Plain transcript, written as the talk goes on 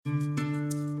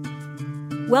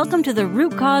Welcome to the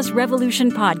Root Cause Revolution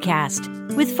podcast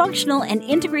with functional and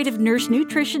integrative nurse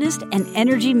nutritionist and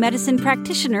energy medicine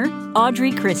practitioner,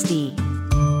 Audrey Christie.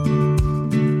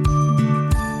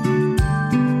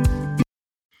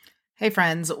 Hey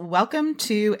friends, welcome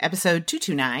to episode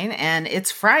 229, and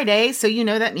it's Friday, so you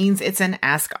know that means it's an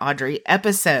Ask Audrey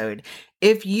episode.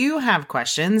 If you have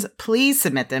questions, please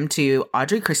submit them to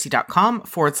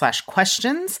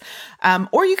audreychristie.com/questions,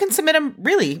 or you can submit them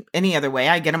really any other way.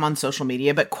 I get them on social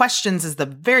media, but questions is the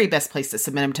very best place to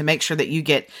submit them to make sure that you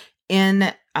get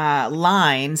in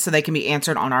line so they can be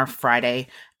answered on our Friday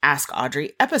Ask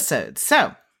Audrey episode.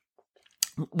 So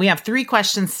we have 3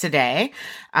 questions today.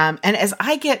 And as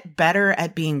I get better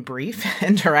at being brief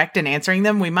and direct in answering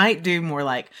them, we might do more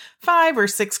like 5 or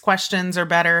 6 questions or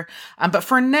better. But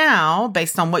for now,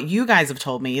 based on what you guys have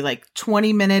told me, like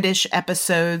 20-minute-ish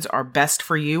episodes are best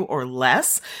for you or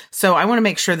less. So I want to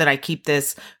make sure that I keep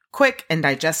this quick and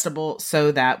digestible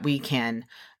so that we can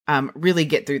really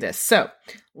get through this. So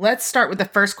let's start with the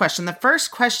first question. The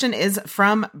first question is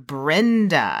from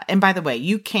Brenda. And by the way,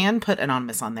 you can put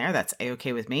anonymous on there. That's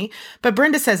a-okay with me. But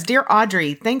Brenda says, "Dear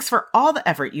Audrey, thanks for all the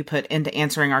effort you put into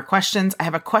answering our questions. I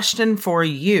have a question for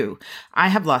you. I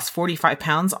have lost 45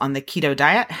 pounds on the keto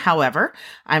diet. However,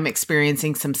 I'm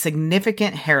experiencing some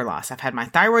significant hair loss. I've had my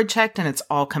thyroid checked and it's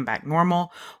all come back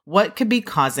normal. What could be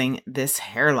causing this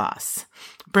hair loss?"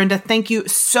 Brenda, thank you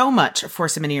so much for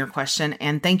submitting your question,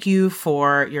 and thank you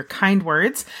for your kind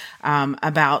words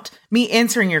about me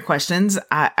answering your questions.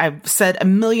 I've said a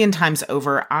million times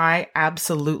over, I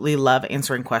absolutely love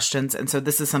answering questions, and so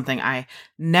this is something I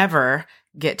never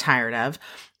get tired of.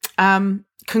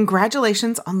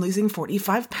 Congratulations on losing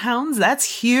 45 pounds. That's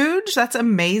huge. That's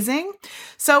amazing.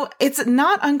 So it's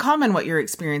not uncommon what you're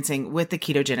experiencing with the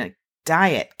ketogenic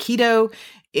diet. Keto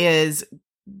is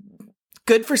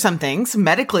good for some things,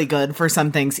 medically good for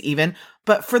some things even,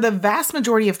 but for the vast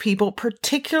majority of people,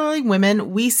 particularly women,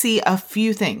 we see a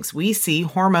few things. We see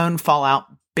hormone fallout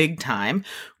big time.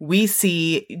 We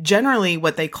see generally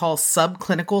what they call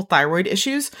subclinical thyroid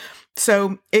issues.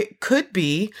 So it could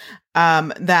be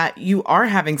that you are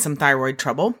having some thyroid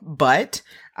trouble, but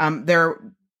they're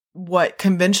what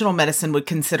conventional medicine would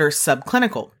consider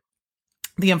subclinical.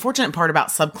 The unfortunate part about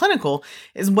subclinical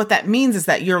is what that means is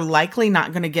that you're likely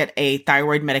not going to get a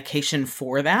thyroid medication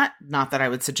for that. Not that I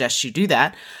would suggest you do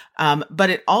that. But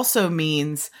it also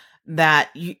means that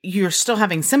you're still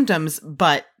having symptoms,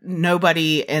 but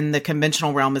nobody in the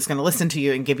conventional realm is going to listen to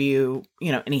you and give you,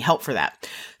 any help for that.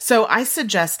 So I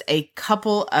suggest a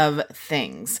couple of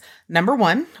things. Number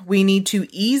one, we need to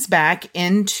ease back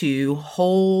into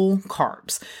whole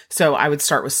carbs. So I would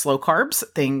start with slow carbs,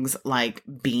 things like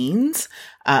beans.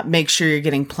 Make sure you're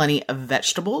getting plenty of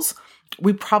vegetables.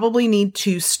 We probably need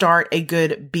to start a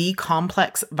good B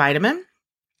complex vitamin.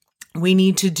 We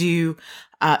need to do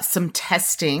some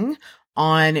testing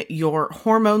on your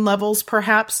hormone levels,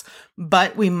 perhaps,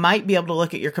 but we might be able to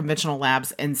look at your conventional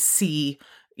labs and see,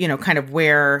 kind of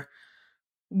where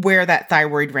that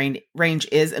thyroid range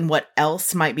is and what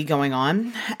else might be going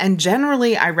on. And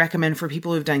generally, I recommend for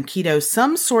people who've done keto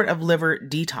some sort of liver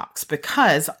detox,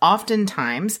 because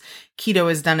oftentimes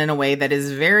keto is done in a way that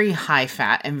is very high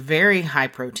fat and very high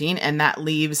protein, and that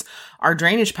leaves our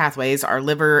drainage pathways, our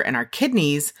liver and our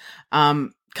kidneys,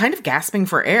 kind of gasping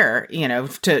for air,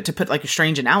 to put like a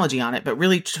strange analogy on it, but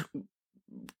really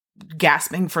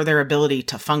gasping for their ability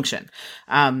to function.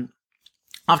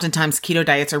 Oftentimes keto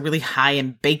diets are really high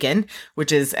in bacon,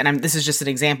 which is, this is just an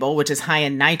example, which is high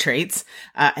in nitrates,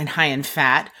 and high in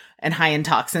fat and high in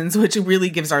toxins, which really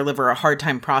gives our liver a hard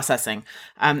time processing.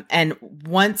 And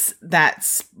once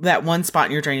that one spot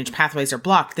in your drainage pathways are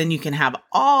blocked, then you can have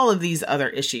all of these other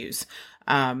issues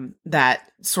that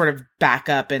sort of back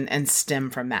up and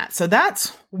stem from that. So that's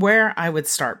where I would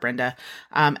start, Brenda.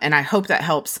 And I hope that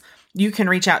helps. You can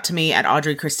reach out to me at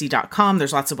audreychristie.com.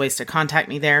 There's lots of ways to contact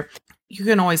me there. You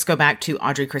can always go back to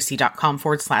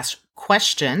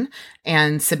audreychristie.com/question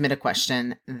and submit a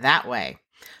question that way.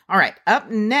 All right.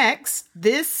 Up next,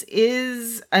 this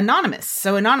is Anonymous.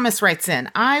 So Anonymous writes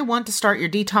in, I want to start your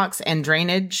detox and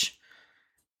drainage.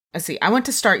 I want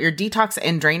to start your detox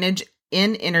and drainage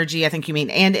in energy, I think you mean,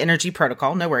 and energy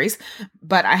protocol. No worries.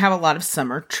 But I have a lot of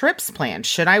summer trips planned.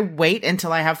 Should I wait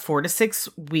until I have 4 to 6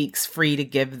 weeks free to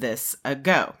give this a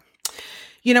go?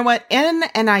 You know what? In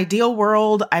an ideal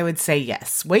world, I would say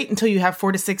yes. Wait until you have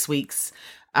 4 to 6 weeks,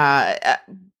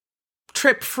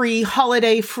 trip free,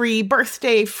 holiday free,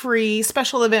 birthday free,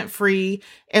 special event free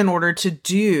in order to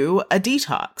do a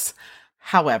detox.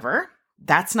 However,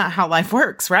 that's not how life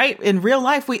works, right? In real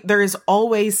life, there is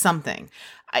always something.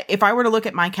 If I were to look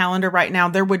at my calendar right now,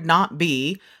 there would not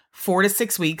be 4 to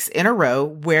 6 weeks in a row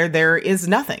where there is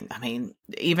nothing. I mean,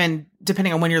 even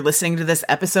depending on when you're listening to this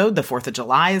episode, the 4th of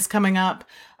July is coming up.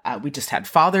 We just had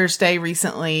Father's Day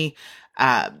recently.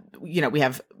 We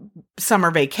have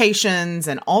summer vacations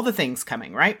and all the things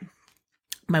coming, right?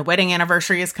 My wedding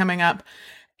anniversary is coming up.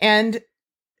 And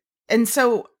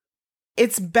so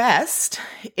it's best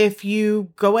if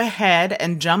you go ahead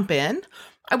and jump in.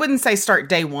 I wouldn't say start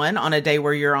day one on a day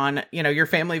where you're on, your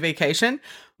family vacation,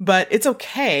 but it's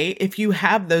okay if you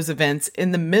have those events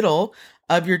in the middle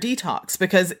of your detox,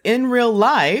 because in real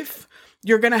life,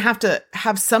 you're going to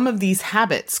have some of these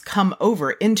habits come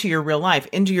over into your real life,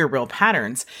 into your real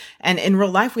patterns. And in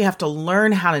real life, we have to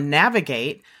learn how to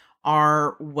navigate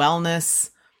our wellness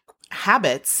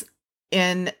habits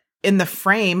in the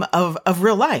frame of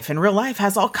real life. And real life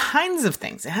has all kinds of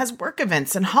things. It has work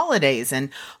events and holidays and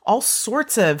all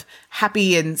sorts of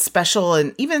happy and special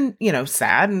and even,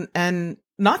 sad and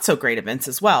not so great events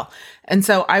as well. And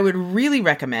so I would really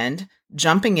recommend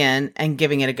jumping in and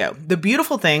giving it a go. The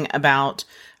beautiful thing about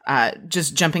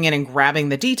just jumping in and grabbing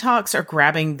the detox or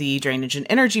grabbing the drainage and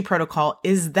energy protocol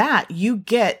is that you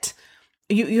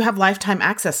have lifetime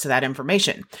access to that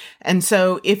information. And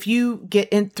so if you get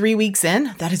in 3 weeks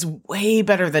in, that is way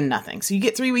better than nothing. So you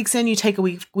get 3 weeks in, you take a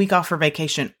week off for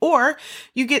vacation, or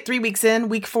you get 3 weeks in,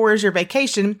 week 4 is your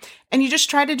vacation, and you just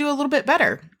try to do a little bit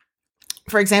better.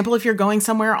 For example, if you're going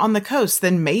somewhere on the coast,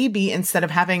 then maybe instead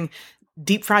of having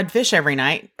deep fried fish every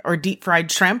night or deep fried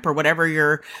shrimp or whatever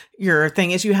your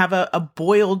thing is, you have a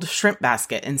boiled shrimp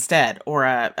basket instead, or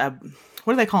a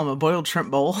what do they call them? A boiled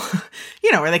shrimp bowl,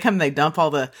 where they come and they dump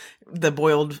all the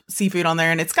boiled seafood on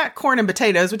there, and it's got corn and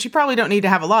potatoes, which you probably don't need to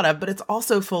have a lot of, but it's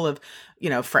also full of,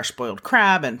 fresh boiled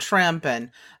crab and shrimp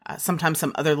and sometimes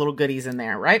some other little goodies in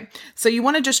there, right? So you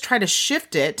want to just try to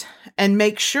shift it and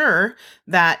make sure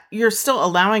that you're still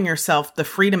allowing yourself the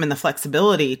freedom and the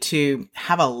flexibility to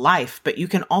have a life, but you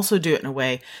can also do it in a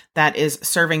way that is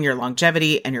serving your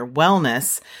longevity and your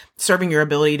wellness, serving your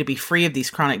ability to be free of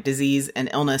these chronic disease and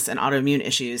illness and autoimmune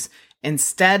issues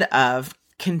instead of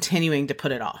continuing to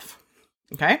put it off.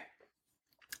 Okay?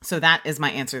 So that is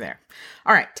my answer there.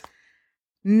 All right.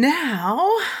 Now,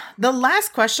 the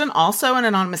last question, also an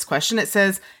anonymous question. It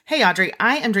says, "Hey, Audrey,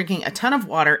 I am drinking a ton of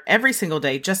water every single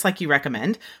day, just like you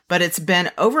recommend, but it's been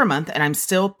over a month and I'm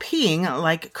still peeing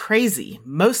like crazy,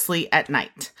 mostly at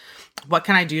night. What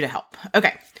can I do to help?"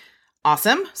 Okay.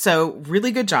 Awesome. So really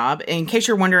good job. In case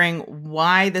you're wondering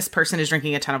why this person is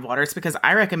drinking a ton of water, it's because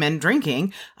I recommend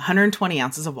drinking 120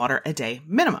 ounces of water a day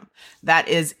minimum. That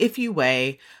is if you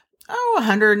weigh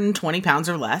 120 pounds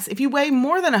or less. If you weigh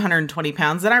more than 120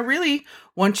 pounds, then I really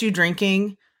want you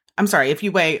drinking, if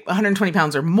you weigh 120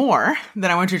 pounds or more,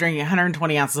 then I want you drinking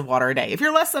 120 ounces of water a day. If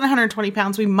you're less than 120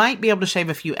 pounds, we might be able to shave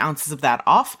a few ounces of that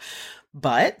off,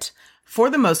 but for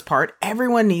the most part,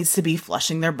 everyone needs to be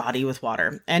flushing their body with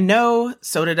water. And no,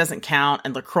 soda doesn't count,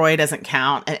 and LaCroix doesn't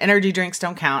count, and energy drinks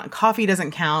don't count, and coffee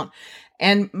doesn't count.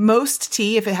 And most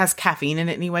tea, if it has caffeine in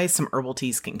it anyway, some herbal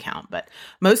teas can count, but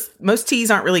most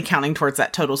teas aren't really counting towards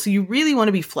that total. So you really want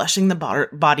to be flushing the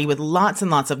body with lots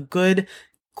and lots of good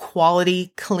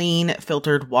quality, clean,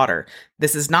 filtered water.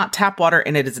 This is not tap water,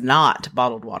 and it is not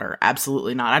bottled water.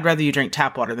 Absolutely not. I'd rather you drink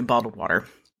tap water than bottled water.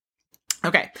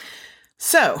 Okay.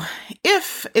 So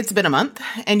if it's been a month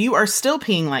and you are still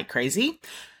peeing like crazy,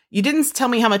 you didn't tell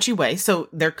me how much you weigh, so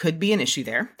there could be an issue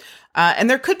there. And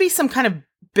there could be some kind of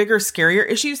bigger, scarier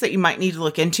issues that you might need to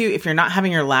look into. If you're not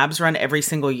having your labs run every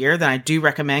single year, then I do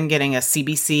recommend getting a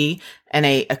CBC and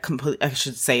a complete, I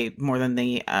should say more than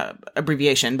the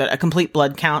abbreviation, but a complete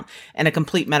blood count and a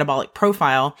complete metabolic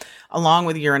profile, along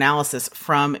with your analysis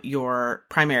from your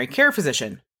primary care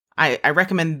physician. I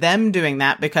recommend them doing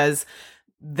that because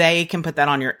they can put that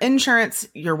on your insurance.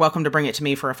 You're welcome to bring it to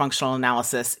me for a functional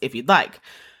analysis if you'd like.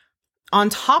 On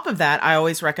top of that, I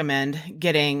always recommend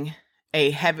getting a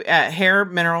hair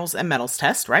minerals and metals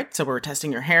test, right? So we're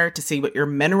testing your hair to see what your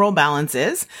mineral balance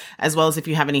is, as well as if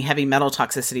you have any heavy metal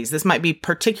toxicities. This might be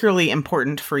particularly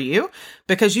important for you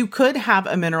because you could have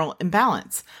a mineral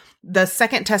imbalance. The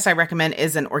second test I recommend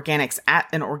is an organic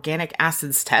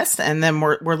acids test. And then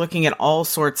we're looking at all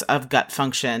sorts of gut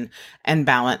function and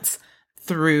balance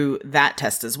through that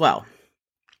test as well.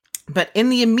 But in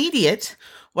the immediate,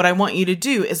 what I want you to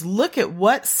do is look at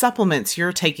what supplements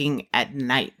you're taking at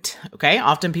night. Okay.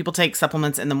 Often people take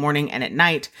supplements in the morning and at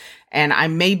night, and I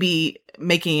may be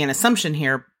making an assumption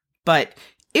here, but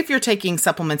if you're taking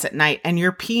supplements at night and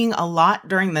you're peeing a lot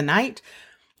during the night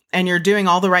and you're doing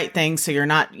all the right things, so you're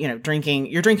not, you're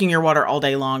drinking your water all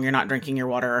day long. You're not drinking your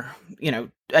water,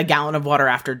 a gallon of water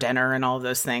after dinner and all of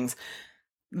those things.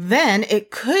 then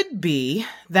it could be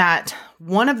that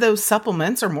one of those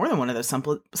supplements or more than one of those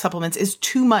supplements is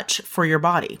too much for your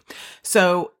body.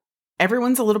 So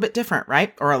everyone's a little bit different,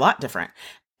 right? Or a lot different.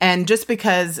 And just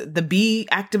because the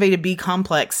activated B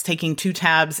complex taking 2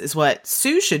 tabs is what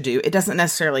Sue should do, it doesn't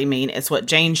necessarily mean it's what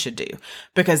Jane should do,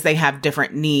 because they have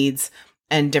different needs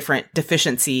and different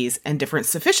deficiencies and different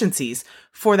sufficiencies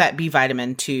for that B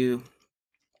vitamin to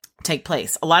take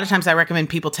place. A lot of times I recommend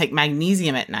people take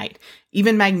magnesium at night.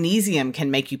 Even magnesium can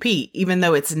make you pee, even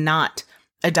though it's not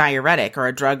a diuretic or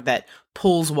a drug that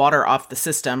pulls water off the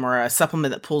system or a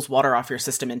supplement that pulls water off your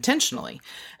system intentionally.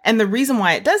 And the reason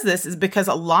why it does this is because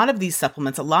a lot of these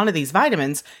supplements, a lot of these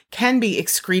vitamins can be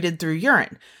excreted through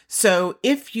urine. So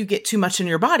if you get too much in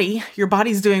your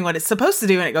body's doing what it's supposed to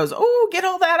do and it goes, oh, get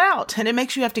all that out. And it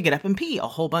makes you have to get up and pee a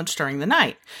whole bunch during the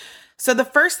night. So the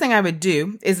first thing I would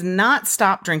do is not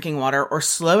stop drinking water or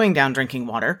slowing down drinking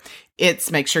water. It's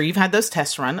make sure you've had those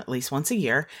tests run at least once a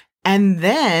year. And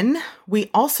then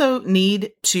we also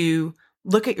need to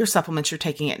look at your supplements you're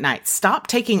taking at night. Stop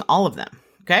taking all of them,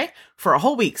 okay? For a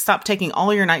whole week, stop taking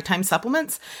all your nighttime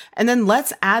supplements, and then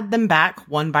let's add them back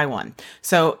one by one.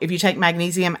 So if you take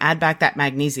magnesium, add back that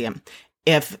magnesium.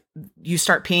 If you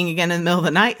start peeing again in the middle of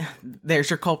the night, there's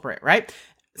your culprit, right?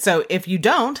 So if you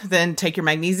don't, then take your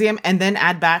magnesium and then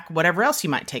add back whatever else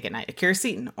you might take at night, a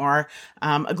quercetin or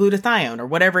a glutathione or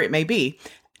whatever it may be.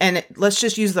 And let's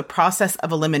just use the process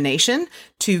of elimination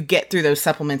to get through those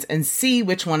supplements and see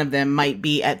which one of them might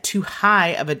be at too high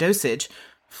of a dosage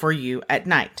for you at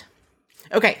night.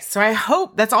 Okay, so I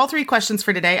hope that's all 3 questions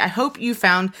for today. I hope you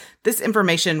found this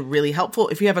information really helpful.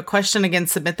 If you have a question, again,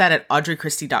 submit that at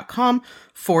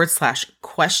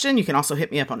audreychristie.com/question. You can also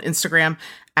hit me up on Instagram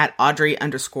at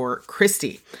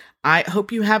Audrey_Christie. I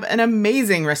hope you have an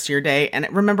amazing rest of your day. And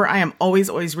remember, I am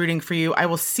always rooting for you. I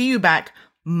will see you back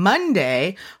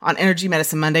Monday on Energy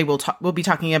Medicine Monday. We'll be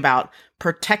talking about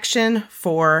protection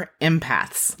for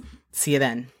empaths. See you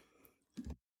then.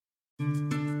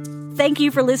 Thank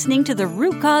you for listening to the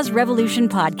Root Cause Revolution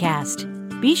podcast.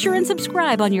 Be sure and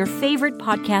subscribe on your favorite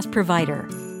podcast provider.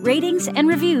 Ratings and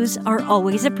reviews are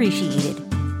always appreciated.